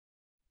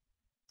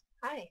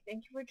Hi,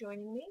 thank you for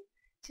joining me.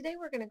 Today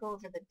we're going to go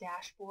over the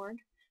dashboard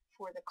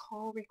for the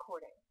call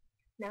recording.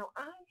 Now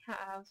I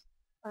have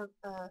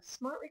a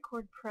Smart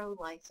Record Pro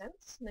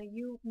license. Now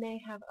you may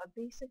have a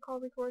basic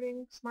call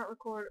recording, Smart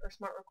Record, or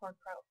Smart Record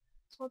Pro.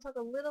 So I'll talk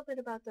a little bit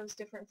about those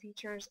different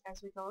features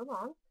as we go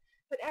along,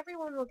 but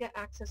everyone will get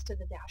access to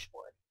the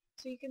dashboard.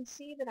 So you can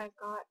see that I've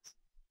got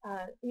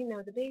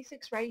the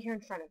basics right here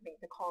in front of me,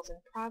 the calls in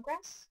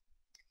progress,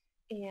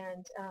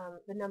 and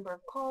the number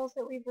of calls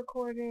that we've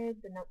recorded,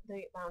 the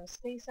amount of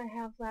space I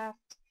have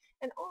left,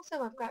 and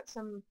also I've got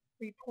some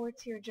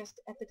reports here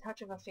just at the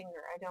touch of a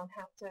finger. I don't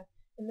have to,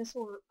 and this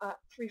will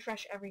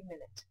refresh every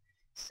minute.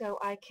 So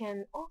I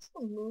can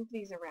also move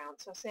these around.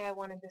 So say I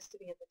wanted this to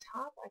be at the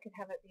top, I could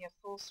have it be a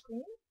full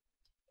screen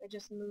by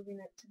just moving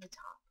it to the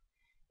top.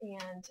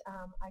 And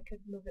I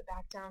could move it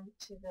back down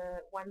to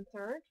the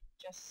 1/3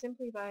 just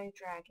simply by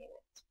dragging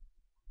it.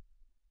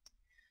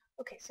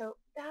 Okay, so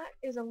that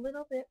is a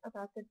little bit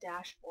about the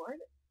dashboard,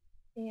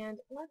 and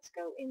let's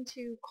go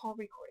into call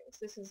recordings.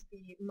 This is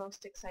the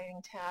most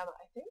exciting tab,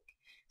 I think.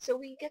 So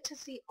we get to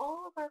see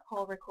all of our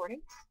call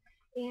recordings,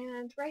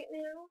 and right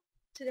now,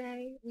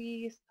 today,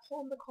 we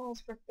hold the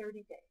calls for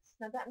 30 days.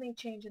 Now that may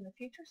change in the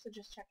future, so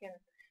just check in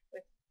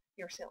with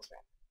your sales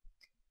rep.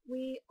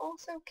 We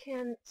also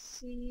can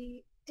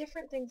see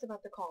different things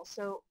about the call.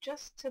 So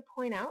just to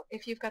point out,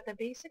 if you've got the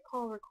basic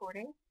call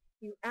recording,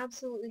 you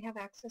absolutely have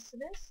access to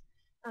this.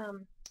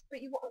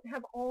 But you won't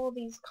have all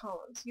these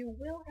columns. You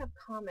will have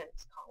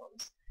comments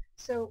columns.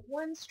 So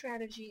one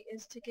strategy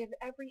is to give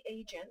every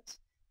agent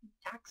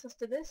access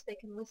to this. They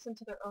can listen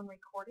to their own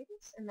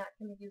recordings, and that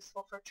can be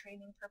useful for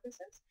training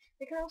purposes.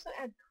 They can also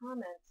add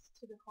comments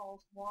to the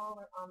calls while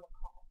they're on the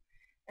call.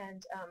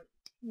 And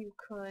you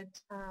could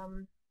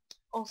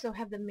also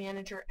have the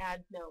manager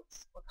add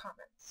notes or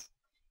comments.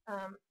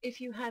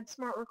 If you had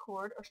Smart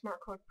Record or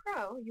Smart Record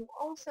Pro, you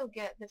also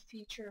get the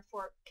feature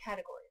for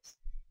categories.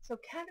 So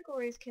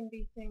categories can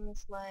be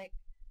things like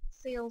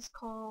sales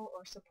call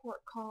or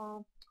support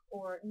call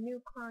or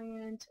new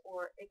client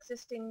or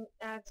existing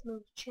ads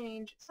move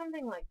change,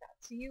 something like that.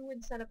 So you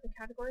would set up the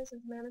categories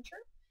as manager,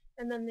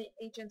 and then the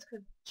agents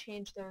could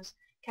change those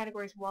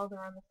categories while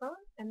they're on the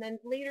phone, and then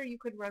later you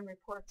could run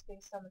reports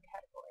based on the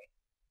category.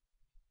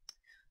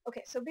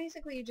 Okay, so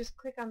basically you just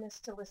click on this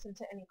to listen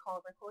to any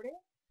call recording.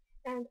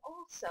 And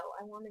also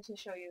I wanted to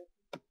show you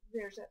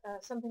there's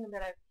something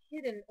that I've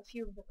hidden a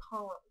few of the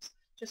columns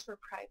just for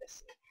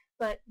privacy.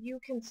 But you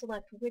can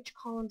select which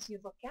columns you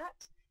look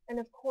at, and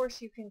of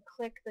course you can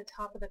click the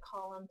top of the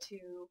column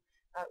to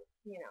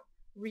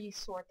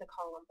resort the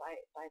column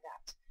by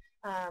that.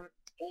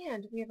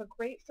 And we have a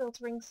great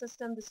filtering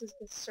system. This is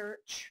the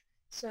search.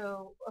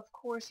 So of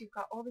course you've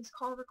got all these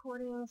call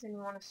recordings and you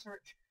want to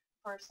search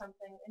for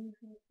something, and you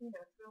can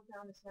drill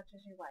down as much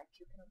as you like.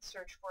 You can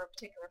search for a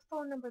particular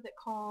phone number that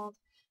called.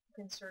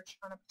 You can search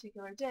on a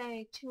particular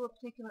day to a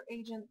particular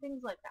agent,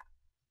 things like that.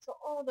 So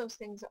all those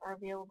things are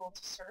available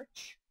to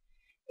search.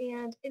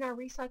 And in our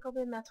recycle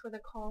bin, that's where the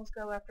calls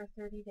go after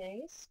 30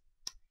 days.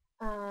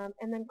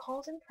 And then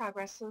calls in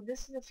progress. So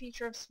this is a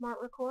feature of Smart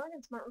Record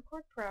and Smart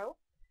Record Pro.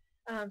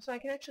 So I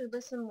can actually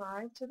listen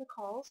live to the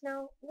calls.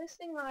 Now,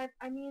 listening live,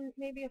 I mean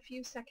maybe a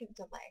few second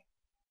delay.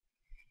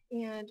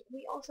 And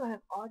we also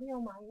have audio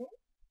mining.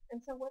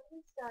 And so what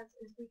this does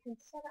is we can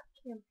set up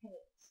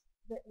campaigns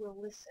that will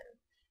listen.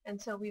 And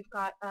so we've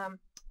got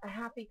a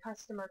happy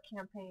customer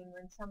campaign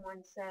when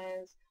someone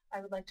says,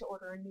 I would like to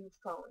order a new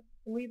phone.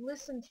 And we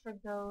listened for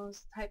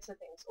those types of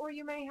things. Or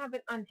you may have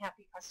an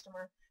unhappy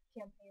customer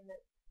campaign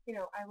that,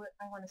 I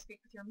want to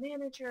speak with your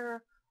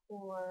manager,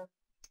 or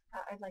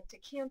I'd like to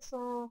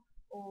cancel,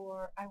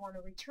 or I want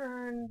to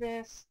return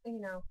this,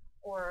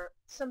 or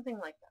something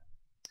like that.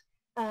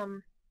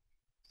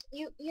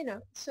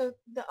 So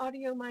the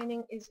audio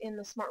mining is in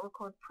the Smart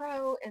Record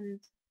Pro and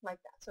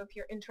like that. So if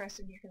you're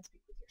interested, you can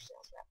speak with your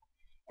sales rep.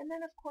 And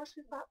then, of course,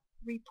 we've got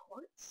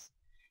reports.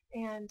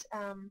 And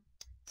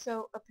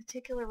so a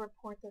particular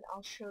report that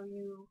I'll show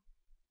you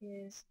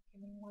is,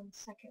 give me 1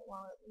 second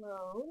while it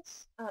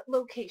loads,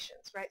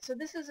 locations, right? So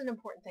this is an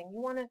important thing.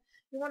 You want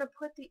to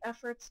put the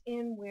efforts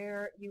in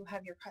where you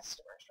have your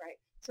customers, right?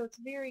 So it's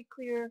very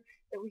clear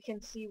that we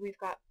can see we've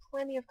got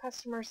plenty of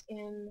customers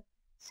in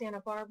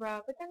Santa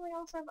Barbara, but then we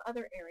also have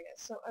other areas.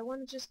 So I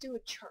want to just do a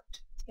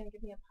chart. It's going to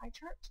give me a pie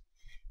chart.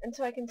 And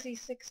so I can see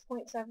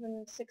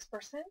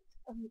 6.76%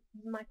 of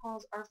my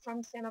calls are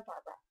from Santa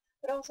Barbara.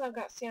 But also I've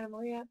got Santa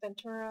Maria,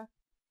 Ventura,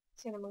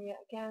 Santa Maria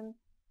again,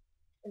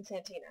 and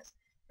Santinas.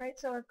 Right?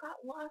 So I've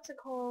got lots of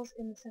calls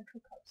in the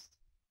Central Coast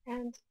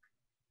and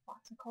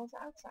lots of calls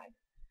outside.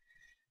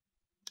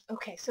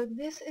 Okay, so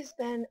this has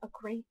been a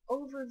great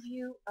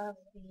overview of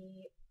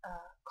the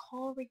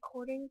call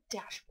recording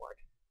dashboard.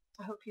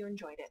 I hope you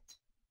enjoyed it.